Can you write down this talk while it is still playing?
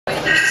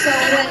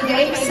when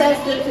Dave says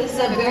that this is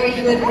a very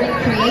good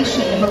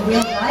recreation of a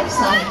real life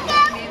sign,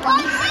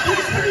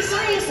 he's pretty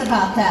serious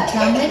about that.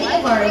 Now, many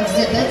of our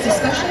exhibits,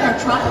 especially our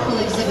tropical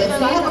exhibits,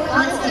 they have a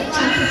constant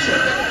temperature.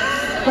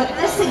 But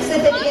this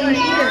exhibit in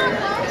here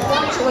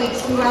fluctuates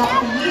throughout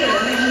the year,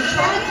 and we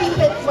try to keep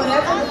it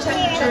whatever the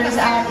temperature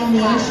is out in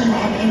the ocean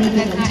at any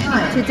given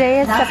time. Today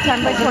is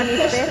September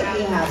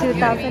 25th,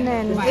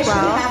 2012.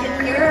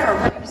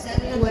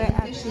 We're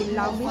at the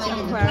Long Beach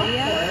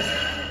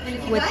Aquarium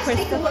with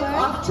Christopher,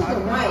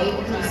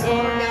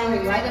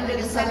 and right under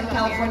the Southern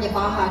California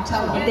Baja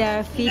Tunnel.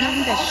 They're feeding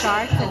the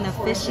sharks and the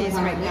fishes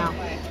right now.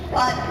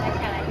 But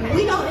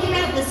we don't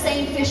have the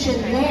same fish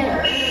in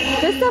there.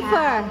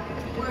 Christopher,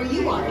 where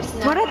you are.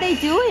 what are they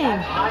doing?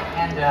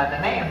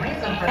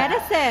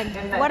 Edison,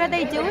 what are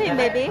they doing,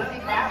 baby?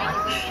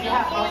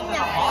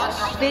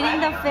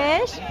 Feeding the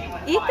fish?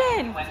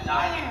 Ethan,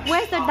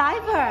 where's the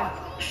diver?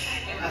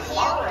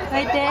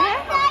 Right there?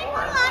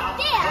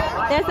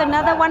 There's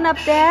another one up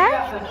there?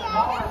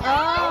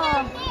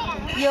 Oh,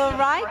 you're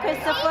right,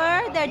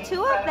 Christopher. There are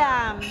two of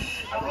them.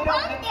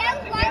 One there,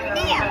 one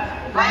there.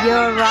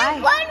 You're right.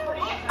 One,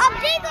 a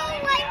big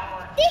one right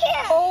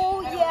there.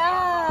 Oh,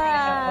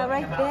 yeah,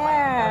 right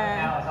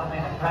there.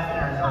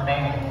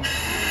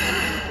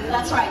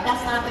 That's right.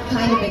 That's not the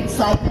kind of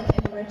excitement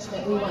and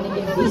enrichment we want to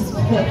give these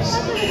fish.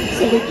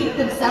 So we keep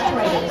them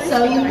separated.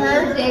 So you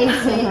heard Dave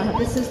say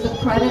this is the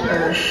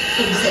predator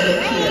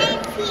exhibit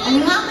here.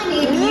 And how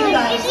many of you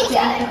guys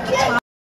stand at the top?